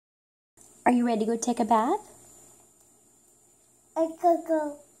Are you ready to go take a bath? I could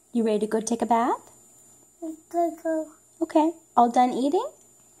go. You ready to go take a bath? I could go. Okay. All done eating?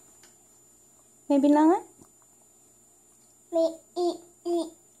 Maybe not? Me eat.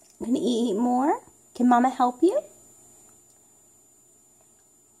 Gonna eat more? Can Mama help you?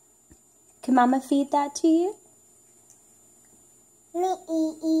 Can Mama feed that to you? Me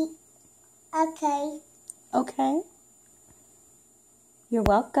eat. Okay. Okay. You're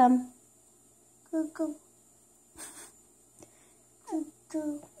welcome. Go.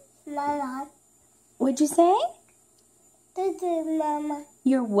 Mama. What'd you say? Mama.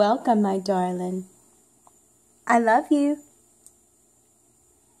 You're welcome, my darling. I love you.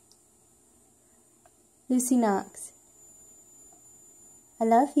 Lucy Knox. I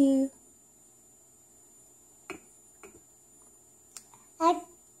love you. I'm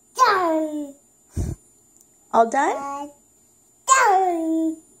done. All done? I'm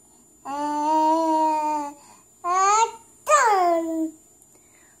done. I'm done.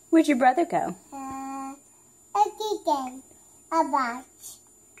 Where'd your brother go? Again. A bath.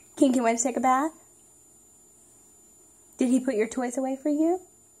 Kinky went to take a bath? Did he put your toys away for you?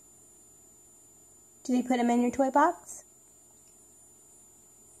 Did he put them in your toy box?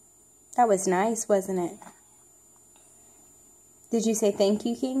 That was nice, wasn't it? Did you say thank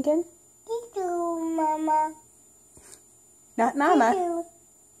you, Kinkin? Thank you, Mama. Not Mama.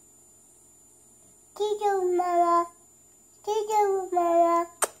 Thank you, Mama. Thank you, Mama.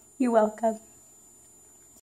 You're welcome.